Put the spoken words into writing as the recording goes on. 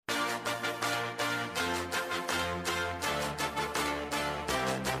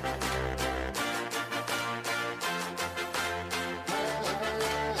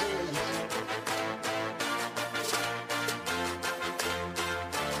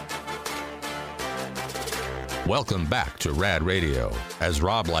Welcome back to RAD Radio. As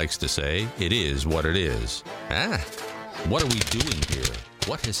Rob likes to say, it is what it is. What are we doing here?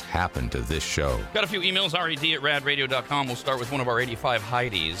 What has happened to this show? Got a few emails, RAD@radradio.com. We'll start with one of our 85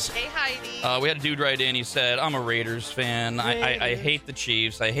 Heidi's. Hey, Heidi. We had a dude write in. He said, I'm a Raiders fan. I hate the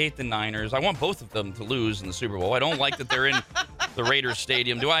Chiefs. I hate the Niners. I want both of them to lose in the Super Bowl. I don't like that they're in the Raiders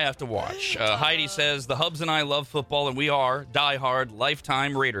stadium. Do I have to watch? Heidi says, the Hubs and I love football, and we are diehard,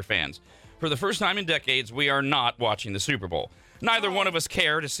 lifetime Raider fans. For the first time in decades, we are not watching the Super Bowl. Neither one of us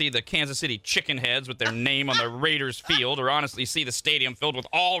care to see the Kansas City chicken heads with their name on the Raiders field or honestly see the stadium filled with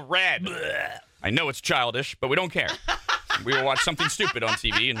all red. I know it's childish, but we don't care. We will watch something stupid on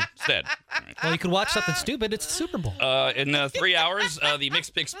TV instead. Well, you could watch something stupid. It's the Super Bowl. In 3 hours, the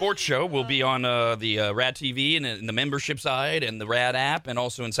Mixed Pick Sports Show will be on the RAD TV and in the membership side and the RAD app, and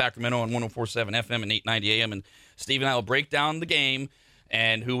also in Sacramento on 104.7 FM and 890 AM. And Steve and I will break down the game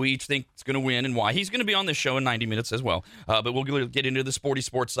and who we each think is going to win and why. He's going to be on this show in 90 minutes as well. But we'll get into the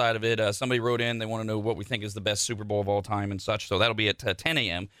sports side of it. Somebody wrote in. They want to know what we think is the best Super Bowl of all time and such. So that'll be at 10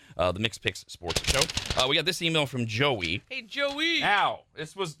 a.m., the Mixed Picks Sports Show. We got this email from Joey. Hey, Joey. Now,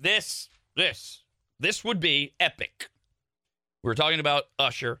 this would be epic. We were talking about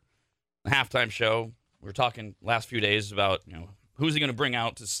Usher, the halftime show. We were talking last few days about, who's he going to bring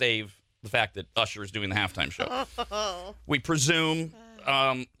out to save the fact that Usher is doing the halftime show. We presume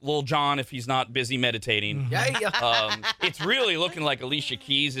Lil Jon, if he's not busy meditating. It's really looking like Alicia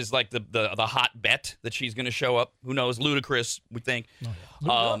Keys is like the hot bet that she's going to show up. Who knows? Ludacris, we think.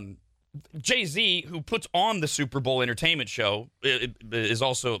 Jay-Z, who puts on the Super Bowl entertainment show, is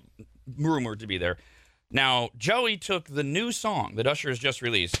also rumored to be there. Now, Joey took the new song that Usher has just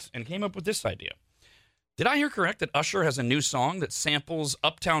released and came up with this idea. Did I hear correct that Usher has a new song that samples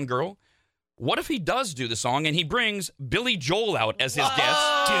Uptown Girl? What if he does do the song and he brings Billy Joel out as his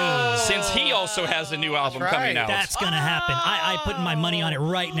guest? Dude. Since he also has a new album coming out. That's going to happen. I put my money on it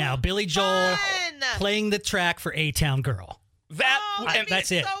right now. Billy Joel playing the track for A-Town Girl.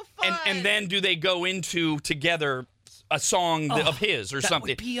 That's it. So fun. And then do they go into together a song of his or something?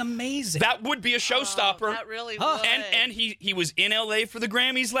 That would be amazing. That would be a showstopper. That really would. And he was in L.A. for the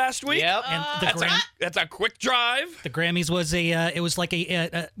Grammys last week. Yep. And That's a quick drive. the Grammys was it was like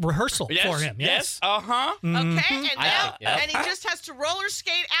a rehearsal for him. Yes. Uh-huh. Okay, and Yep. and he just has to roller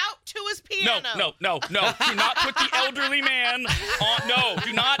skate out to his piano. No. Do not put the elderly man on. No,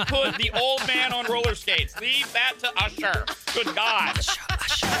 do not put the old man on roller skates. Leave that to Usher. Good God.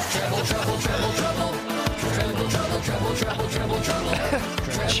 Treble, treble, treble, treble. Treble, treble, treble, treble, treble, treble.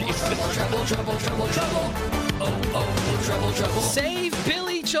 Jesus. Treble, treble, treble, treble. Oh, treble, treble. Save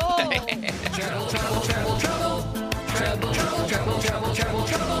Billy Joel. Treble, treble, treble, treble. Treble, treble, treble, treble, treble,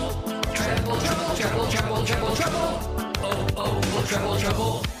 treble. Treble, treble, treble, treble, treble, treble. Oh, treble,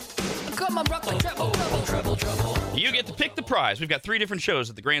 treble. Come on, rock the treble. Treble, treble. You get to pick the prize. We've got 3 different shows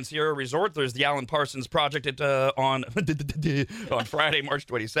at the Grand Sierra Resort. There's the Alan Parsons Project on Friday, March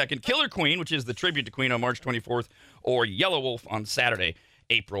 22nd. Killer Queen, which is the tribute to Queen, on March 24th. Or Yellow Wolf on Saturday,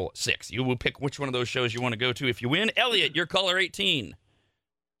 April 6th. You will pick which one of those shows you want to go to if you win. Elliot, your caller 18.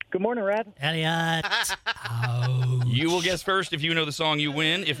 Good morning, Rad. Elliot. You will guess first if you know the song you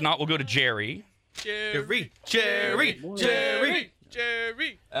win. If not, we'll go to Jerry. Jerry.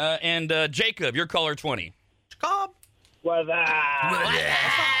 And Jacob, your caller 20. What's that?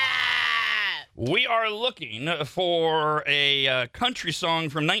 We are looking for a country song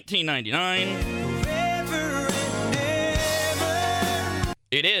from 1999.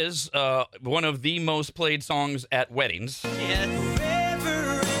 It is one of the most played songs at weddings.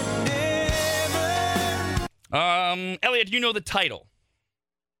 Elliot, do you know the title?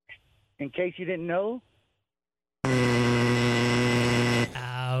 In case you didn't know,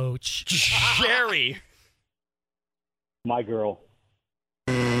 Ouch. Jerry. My Girl.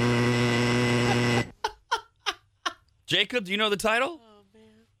 Jacob, do you know the title?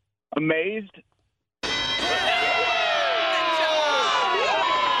 Amazed. Oh,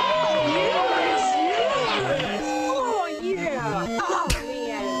 yeah. Oh,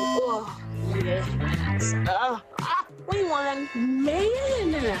 man. Oh, yes. We won.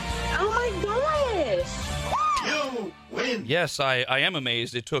 Man. Oh, my gosh. You win. Yes, I am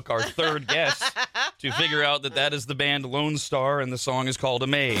amazed. It took our third guess to figure out that is the band Lone Star, and the song is called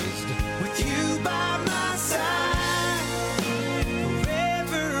Amazed. With you by my side,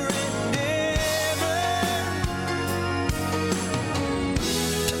 forever and ever.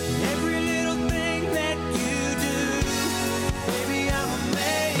 Every little thing that you do, baby, I'm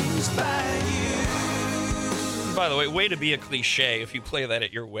amazed by you. By the way to be a cliche if you play that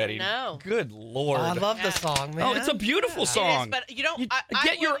at your wedding. No. Good Lord. Oh, I love the song, man. Oh, it's a beautiful song. It is, but you don't.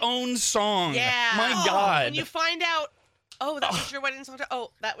 Get your own song. Yeah. My God. When you find out, that was your wedding song too. Oh,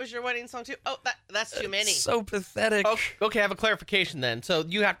 that was your wedding song too. Oh, that's too many. It's so pathetic. Okay, I have a clarification then. So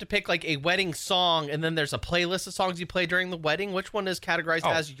you have to pick like a wedding song, and then there's a playlist of songs you play during the wedding. Which one is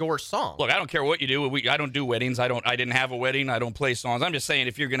categorized as your song? Look, I don't care what you do. I don't do weddings. I didn't have a wedding. I don't play songs. I'm just saying,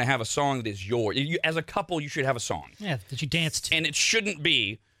 if you're going to have a song that is yours, as a couple, you should have a song. Yeah, that you dance to. And it shouldn't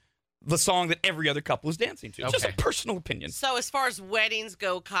be the song that every other couple is dancing to. It's just a personal opinion. So as far as weddings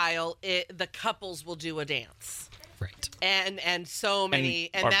go, Kyle, the couples will do a dance. Right. And so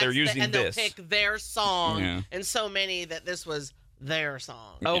many, and they're using they'll this. pick their song, Yeah. and so many that this was their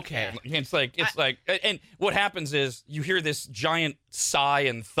song. Okay. It's like, and what happens is you hear this giant sigh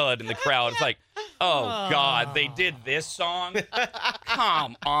and thud in the crowd. It's like, oh God, they did this song?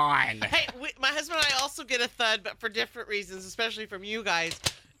 Come on. Hey, my husband and I also get a thud, but for different reasons, especially from you guys.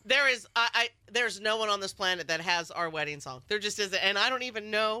 There's no one on this planet that has our wedding song. There just isn't, and I don't even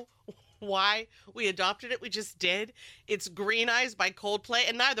know why we adopted it. We just did. It's Green Eyes by Coldplay,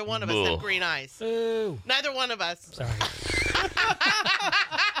 and neither one of us have green eyes. Ooh. Neither one of us. Sorry.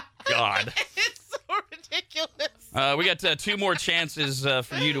 God. It's so ridiculous. We got 2 more chances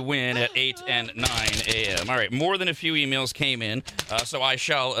for you to win at 8 and 9 a.m. All right, more than a few emails came in, so I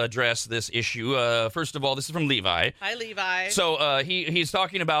shall address this issue. First of all, this is from Levi. Hi, Levi. So he's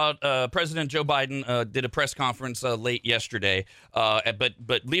talking about President Joe Biden did a press conference late yesterday, but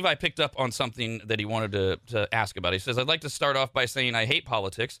Levi picked up on something that he wanted to ask about. He says, I'd like to start off by saying I hate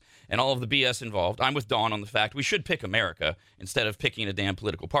politics and all of the BS involved. I'm with Dawn on the fact we should pick America instead of picking a damn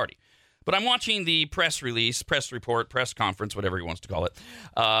political party. But I'm watching the press release, press report, press conference, whatever he wants to call it.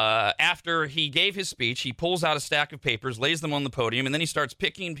 After he gave his speech, he pulls out a stack of papers, lays them on the podium, and then he starts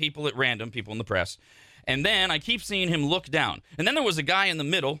picking people at random, people in the press. And then I keep seeing him look down. And then there was a guy in the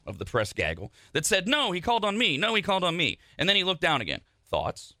middle of the press gaggle that said, no, he called on me. No, he called on me. And then he looked down again.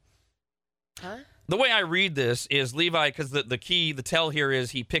 Thoughts? Huh? The way I read this is Levi, because the tell here is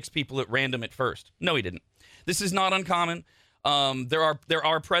he picks people at random at first. No, he didn't. This is not uncommon. There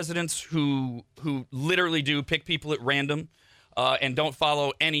are presidents who literally do pick people at random and don't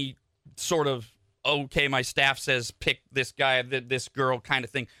follow any sort of, okay, my staff says pick this guy, this girl kind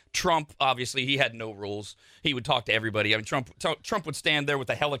of thing. Trump, obviously, he had no rules. He would talk to everybody. I mean, Trump would stand there with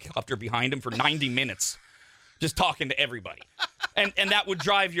a helicopter behind him for 90 minutes just talking to everybody. And that would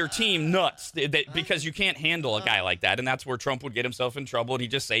drive your team nuts because you can't handle a guy like that. And that's where Trump would get himself in trouble, and he'd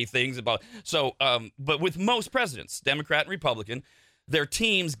just say things about. So, but with most presidents, Democrat and Republican, their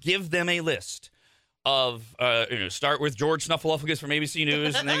teams give them a list of, start with George Snuffleupagus from ABC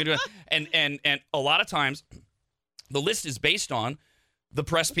News, and then and a lot of times, the list is based on the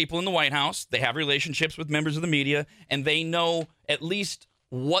press people in the White House. They have relationships with members of the media, and they know at least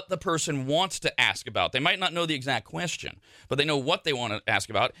what the person wants to ask about. They might not know the exact question, but they know what they want to ask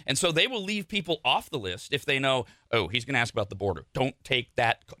about. And so they will leave people off the list if they know, oh, he's going to ask about the border. Don't take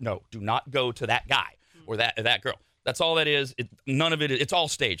that. No, do not go to that guy or that girl. That's all that is. None of it. It's all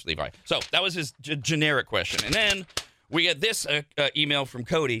staged, Levi. So that was his generic question. And then we get this email from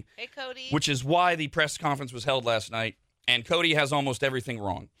Cody. Hey, Cody. Which is why the press conference was held last night. And Cody has almost everything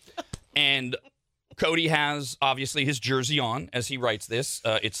wrong. And Cody has obviously his jersey on as he writes this.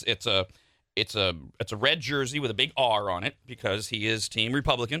 It's a red jersey with a big R on it because he is Team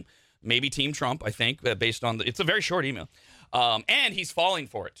Republican, maybe Team Trump, I think, based on it's a very short email, and he's falling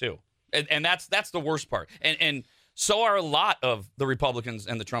for it too, and that's the worst part. And so are a lot of the Republicans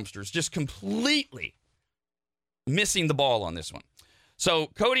and the Trumpsters, just completely missing the ball on this one. So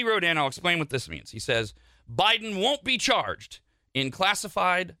Cody wrote in. I'll explain what this means. He says Biden won't be charged in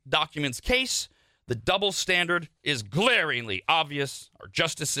classified documents case. The double standard is glaringly obvious. Our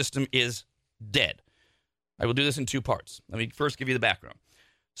justice system is dead. I will do this in 2 parts. Let me first give you the background.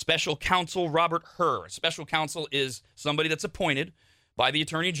 Special counsel Robert Hur. Special counsel is somebody that's appointed by the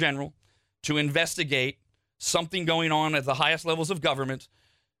Attorney General to investigate something going on at the highest levels of government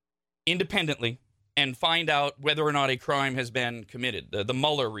independently and find out whether or not a crime has been committed. The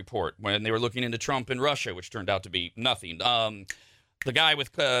Mueller report, when they were looking into Trump and Russia, which turned out to be nothing. The guy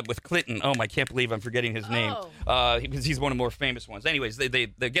with Clinton. Oh, I can't believe I'm forgetting his name. Because he's one of the more famous ones. Anyways, they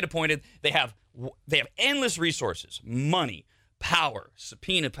get appointed. They have endless resources, money, power,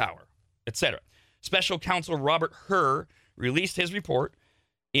 subpoena power, etc. Special counsel Robert Hur released his report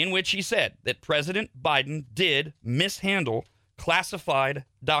in which he said that President Biden did mishandle classified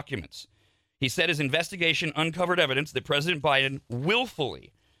documents. He said his investigation uncovered evidence that President Biden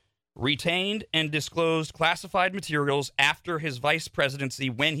willfully retained and disclosed classified materials after his vice presidency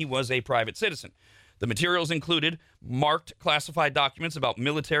when he was a private citizen. The materials included marked classified documents about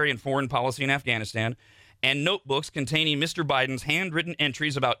military and foreign policy in Afghanistan and notebooks containing Mr. Biden's handwritten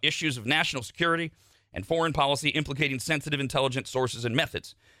entries about issues of national security and foreign policy implicating sensitive intelligence sources and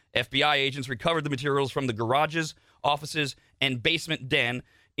methods. FBI agents recovered the materials from the garages, offices, and basement den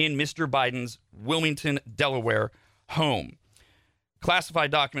in Mr. Biden's Wilmington, Delaware home.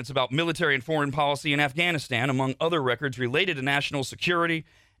 Classified documents about military and foreign policy in Afghanistan, among other records related to national security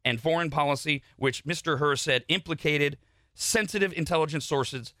and foreign policy, which Mr. Hur said implicated sensitive intelligence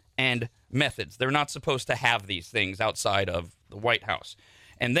sources and methods. They're not supposed to have these things outside of the White House.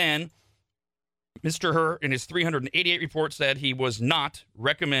 And then Mr. Hur, in his 388 report, said he was not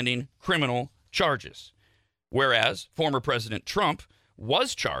recommending criminal charges, whereas former President Trump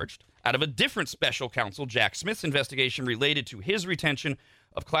was charged out of a different special counsel, Jack Smith's investigation related to his retention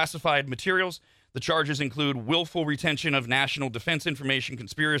of classified materials. The charges include willful retention of national defense information,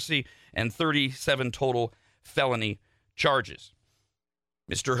 conspiracy, and 37 total felony charges.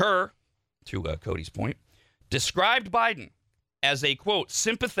 Mr. Hur, to Cody's point, described Biden as a, quote,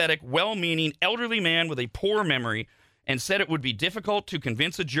 sympathetic, well-meaning elderly man with a poor memory and said it would be difficult to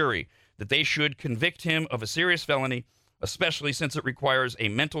convince a jury that they should convict him of a serious felony, especially since it requires a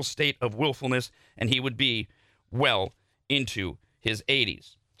mental state of willfulness and he would be well into his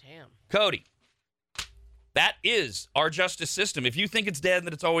 80s. Damn. Cody. That is our justice system. If you think it's dead,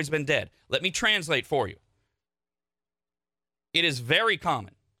 then it's always been dead. Let me translate for you. It is very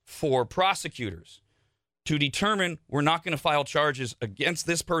common for prosecutors to determine we're not going to file charges against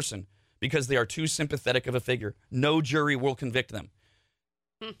this person because they are too sympathetic of a figure. No jury will convict them.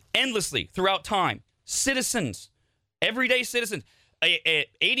 Endlessly, throughout time, citizens, everyday citizens, a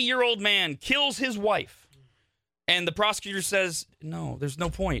 80-year-old man kills his wife. And the prosecutor says, no, there's no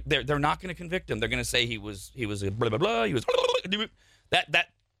point. They're not going to convict him. They're going to say he was a blah, blah, blah. He was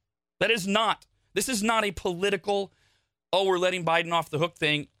that is not, this is not a political, oh, we're letting Biden off the hook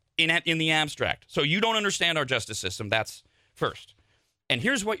thing in the abstract. So you don't understand our justice system. That's first. And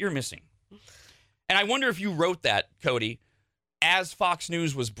here's what you're missing. And I wonder if you wrote that, Cody, as Fox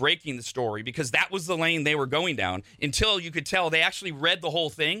News was breaking the story, because that was the lane they were going down until you could tell they actually read the whole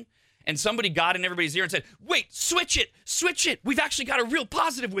thing. And somebody got in everybody's ear and said, wait, switch it. We've actually got a real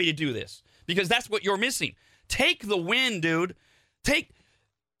positive way to do this. Because that's what you're missing. Take the win, dude. Take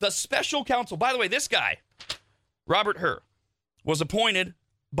the special counsel. By the way, this guy, Robert Hur, was appointed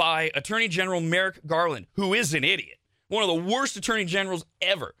by Attorney General Merrick Garland, who is an idiot. One of the worst attorney generals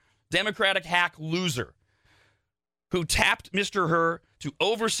ever. Democratic hack loser. Who tapped Mr. Hur to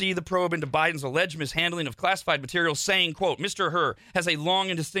oversee the probe into Biden's alleged mishandling of classified materials, saying, quote, Mr. Hur has a long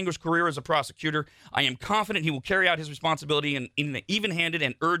and distinguished career as a prosecutor. I am confident he will carry out his responsibility in an even-handed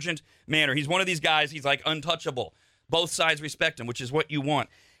and urgent manner. He's one of these guys, he's like untouchable. Both sides respect him, which is what you want.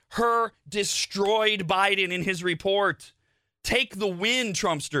 Hur destroyed Biden in his report. Take the win,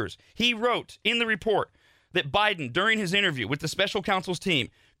 Trumpsters. He wrote in the report that Biden, during his interview with the special counsel's team,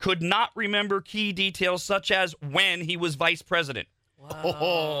 could not remember key details such as when he was vice president.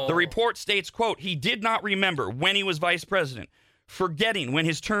 Wow. The report states, quote, he did not remember when he was vice president, forgetting when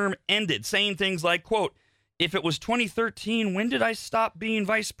his term ended, saying things like, quote, if it was 2013, when did I stop being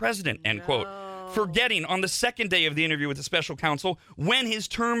vice president, end quote. Forgetting on the second day of the interview with the special counsel when his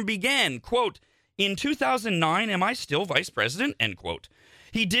term began, quote, in 2009, am I still vice president, end quote.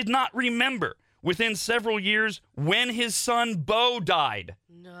 He did not remember within several years when his son Beau died.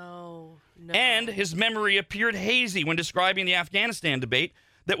 No. And his memory appeared hazy when describing the Afghanistan debate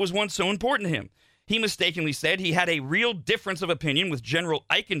that was once so important to him. He mistakenly said he had a real difference of opinion with General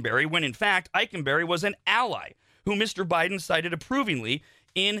Eikenberry when, in fact, Eikenberry was an ally who Mr. Biden cited approvingly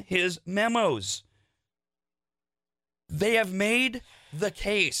in his memos. They have made the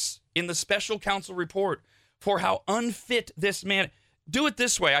case in the special counsel report for how unfit this man... Do it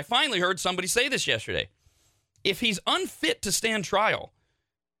this way. I finally heard somebody say this yesterday. If he's unfit to stand trial,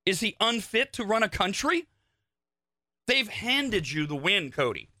 is he unfit to run a country? They've handed you the win,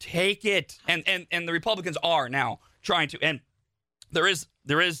 Cody. Take it. And the Republicans are now trying to. And there is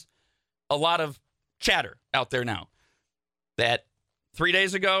a lot of chatter out there now that 3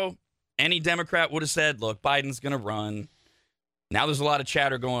 days ago, any Democrat would have said, look, Biden's going to run. Now there's a lot of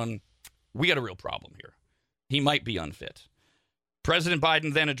chatter going, we got a real problem here. He might be unfit. President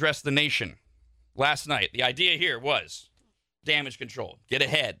Biden then addressed the nation last night. The idea here was damage control, get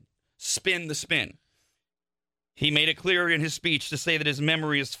ahead, spin the spin. He made it clear in his speech to say that his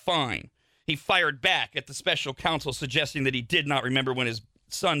memory is fine. He fired back at the special counsel, suggesting that he did not remember when his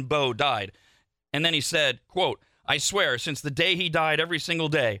son Beau died. And then he said, quote, I swear, since the day he died every single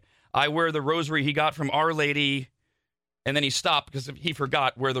day, I wear the rosary he got from Our Lady. And then he stopped because he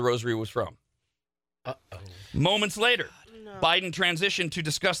forgot where the rosary was from. Moments later, Biden transitioned to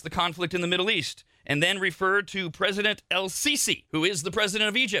discuss the conflict in the Middle East and then referred to President el-Sisi, who is the president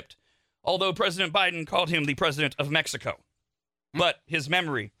of Egypt, although President Biden called him the president of Mexico. But his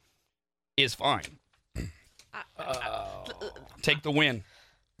memory is fine. Take the win.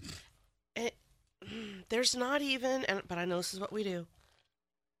 There's not even, but I know this is what we do.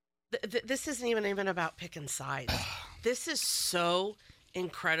 This isn't even about picking sides. This is so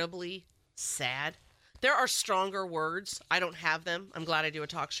incredibly sad. There are stronger words. I don't have them. I'm glad I do a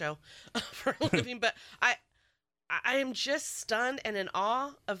talk show for a living, but I am just stunned and in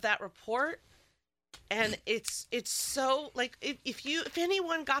awe of that report. And it's so like if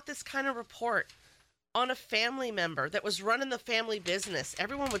anyone got this kind of report on a family member that was running the family business,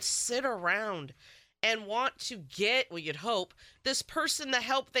 everyone would sit around and want to get, well, you'd hope, this person the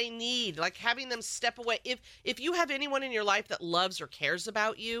help they need, like having them step away. If you have anyone in your life that loves or cares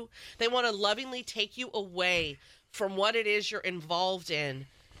about you, they want to lovingly take you away from what it is you're involved in.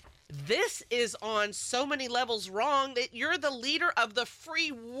 This is on so many levels wrong that you're the leader of the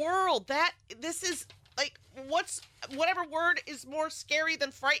free world. This is like, whatever word is more scary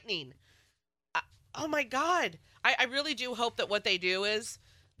than frightening. Oh my God. I really do hope that what they do is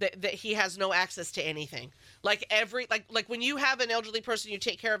that he has no access to anything. Like when you have an elderly person you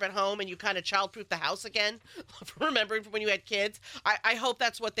take care of at home and you kind of childproof the house again, remembering from when you had kids, I hope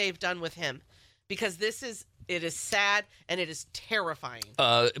that's what they've done with him, because it is sad and it is terrifying.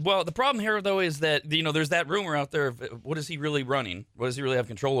 Well, the problem here though is that, there's that rumor out there of what is he really running? What does he really have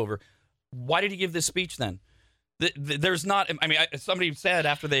control over? Why did he give this speech then? There's not. I mean, somebody said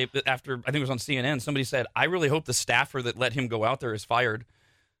after I think it was on CNN. Somebody said, "I really hope the staffer that let him go out there is fired."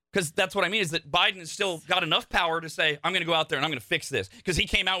 Because that's what I mean, is that Biden has still got enough power to say, I'm going to go out there and I'm going to fix this. Because he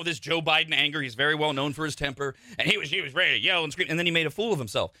came out with his Joe Biden anger. He's very well known for his temper. And he was ready to yell and scream. And then he made a fool of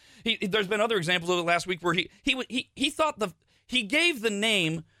himself. There's been other examples of it last week where he thought he gave the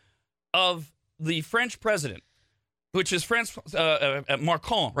name of the French president, which is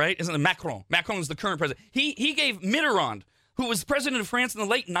Macron, right? Isn't it Macron? Macron is the current president. He gave Mitterrand, who was president of France in the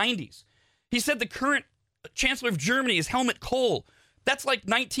late 90s. He said the current chancellor of Germany is Helmut Kohl. That's like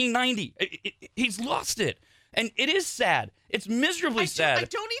 1990. He's lost it. And it is sad. It's miserably sad. I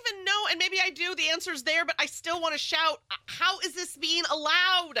don't even know, and maybe I do. The answer's there, but I still want to shout, how is this being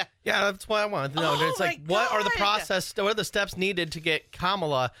allowed? Yeah, that's what I wanted to know. It's like, what are the steps needed to get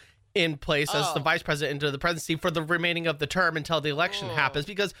Kamala in place as the vice president into the presidency for the remaining of the term until the election happens?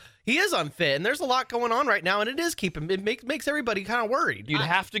 Because he is unfit, and there's a lot going on right now, and it makes everybody kind of worried. You'd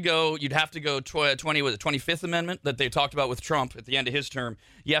have to go 25th Amendment that they talked about with Trump at the end of his term.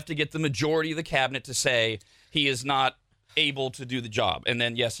 You have to get the majority of the cabinet to say he is not able to do the job, and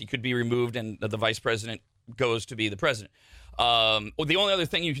then yes, he could be removed, and the vice president goes to be the president. The only other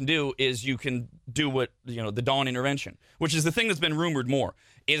thing you can do is you can do what, the dawn intervention, which is the thing that's been rumored more,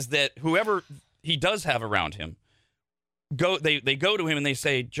 is that whoever he does have around him, they go to him and they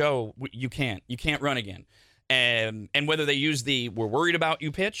say, Joe, you can't run again. And whether they use the "we're worried about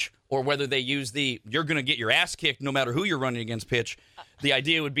you" pitch, or whether they use the "you're going to get your ass kicked no matter who you're running against" pitch, the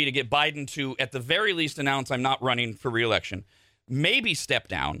idea would be to get Biden to, at the very least, announce, I'm not running for re-election, maybe step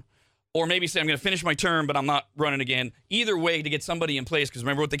down, or maybe say, I'm going to finish my term, but I'm not running again. Either way, to get somebody in place, because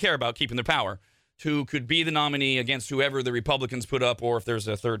remember what they care about, keeping their power, who could be the nominee against whoever the Republicans put up, or if there's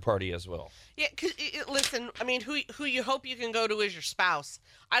a third party as well. Yeah, listen, I mean, who you hope you can go to is your spouse.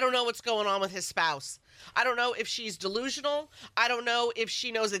 I don't know what's going on with his spouse. I don't know if she's delusional. I don't know if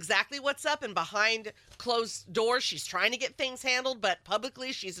she knows exactly what's up, and behind closed doors she's trying to get things handled, but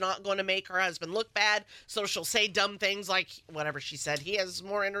publicly she's not going to make her husband look bad, so she'll say dumb things like whatever she said. He has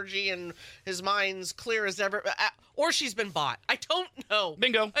more energy and his mind's clear as ever. Or she's been bought. I don't know.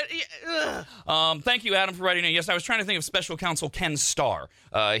 Bingo. Thank you, Adam, for writing in. Yes, I was trying to think of Special Counsel Ken Starr.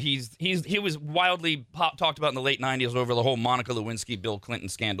 He was wildly talked about in the late 90s over the whole Monica Lewinsky, Bill Clinton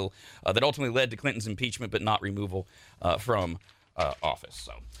scandal that ultimately led to Clinton's impeachment, but not removal from office.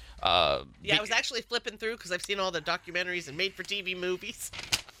 So, I was actually flipping through because I've seen all the documentaries and made-for-TV movies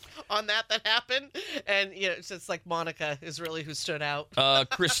on that happened, and it's just like Monica is really who stood out.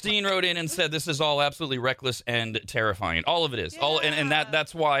 Christine wrote in and said this is all absolutely reckless and terrifying. All of it is. Yeah. And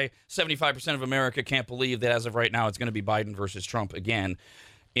that's why 75% of America can't believe that as of right now it's going to be Biden versus Trump again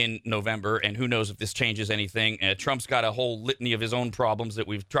in November, and who knows if this changes anything. Trump's got a whole litany of his own problems that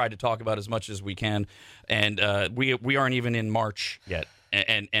we've tried to talk about as much as we can, and we aren't even in March yet.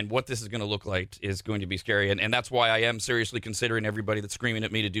 And what this is going to look like is going to be scary. And that's why I am seriously considering everybody that's screaming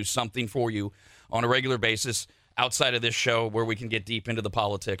at me to do something for you on a regular basis outside of this show where we can get deep into the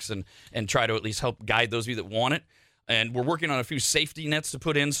politics and try to at least help guide those of you that want it. And we're working on a few safety nets to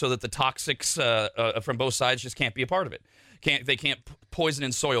put in so that the toxics from both sides just can't be a part of it. They can't poison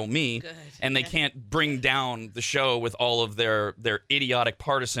and soil me, and they can't bring down the show with all of their idiotic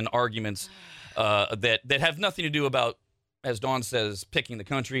partisan arguments that have nothing to do about, as Dawn says, picking the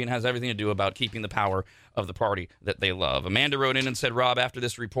country, and has everything to do about keeping the power of the party that they love. Amanda wrote in and said, Rob, after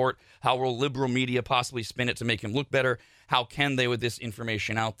this report, how will liberal media possibly spin it to make him look better? How can they with this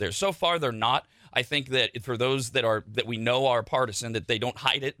information out there? So far, they're not. I think that for those that we know are partisan, that they don't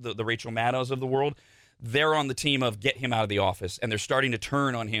hide it, the Rachel Maddows of the world, they're on the team of get him out of the office, and they're starting to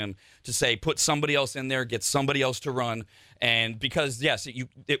turn on him to say, put somebody else in there, get somebody else to run. And because, yes,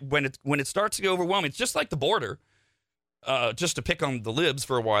 when it starts to get overwhelming, it's just like the border. Just to pick on the libs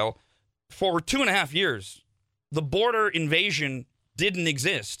for a while, for 2.5 years, the border invasion didn't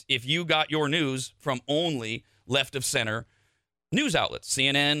exist if you got your news from only left of center news outlets.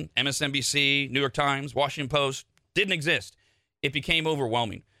 CNN, MSNBC, New York Times, Washington Post, didn't exist. It became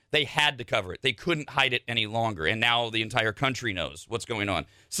overwhelming. They had to cover it. They couldn't hide it any longer. And now the entire country knows what's going on.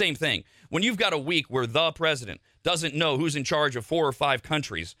 Same thing. When you've got a week where the president doesn't know who's in charge of 4 or 5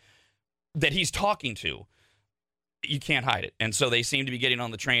 countries that he's talking to, you can't hide it. And so they seem to be getting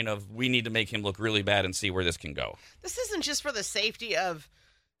on the train of, we need to make him look really bad and see where this can go. This isn't just for the safety of,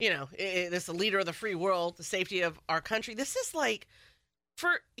 this is the leader of the free world, the safety of our country. This is like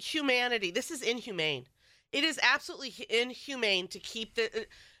for humanity. This is inhumane. It is absolutely inhumane to keep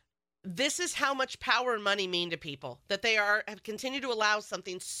this is how much power and money mean to people, that they have continued to allow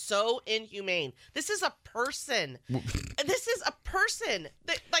something so inhumane. This is a person. This is a person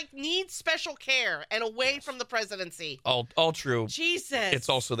that needs special care and away from the presidency. All true. Jesus. It's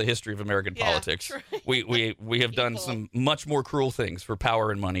also the history of American politics. True. We have done some much more cruel things for power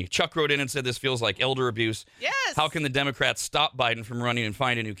and money. Chuck wrote in and said this feels like elder abuse. Yes. How can the Democrats stop Biden from running and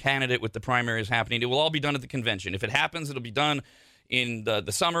find a new candidate with the primaries happening? It will all be done at the convention. If it happens, it'll be done in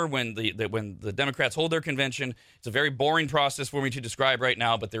the summer when the Democrats hold their convention. It's a very boring process for me to describe right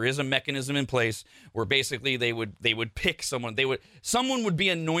now, but there is a mechanism in place where basically they would pick someone. Someone would be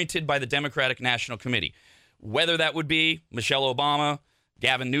anointed by the Democratic National Committee, whether that would be Michelle Obama,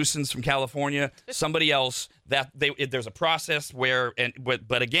 Gavin Newsom from California, somebody else. There's a process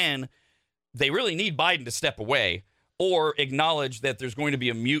but again, they really need Biden to step away or acknowledge that there's going to be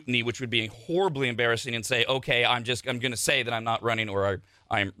a mutiny, which would be horribly embarrassing, and say, okay, I'm going to say that I'm not running or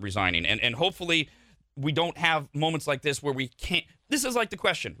I'm resigning. And hopefully we don't have moments like this where we can't. This is like the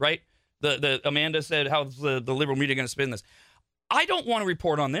question, right? The Amanda said, how's the liberal media going to spin this? I don't want to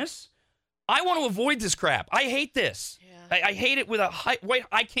report on this. I want to avoid this crap. I hate this. Yeah. I hate it with a high weight.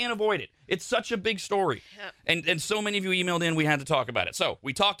 I can't avoid it. It's such a big story. Yeah. And so many of you emailed in, we had to talk about it. So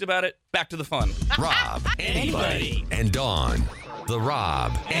we talked about it. Back to the fun. Rob, anybody, and Dawn. The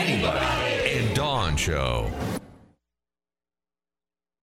Rob, anybody, and Dawn Show.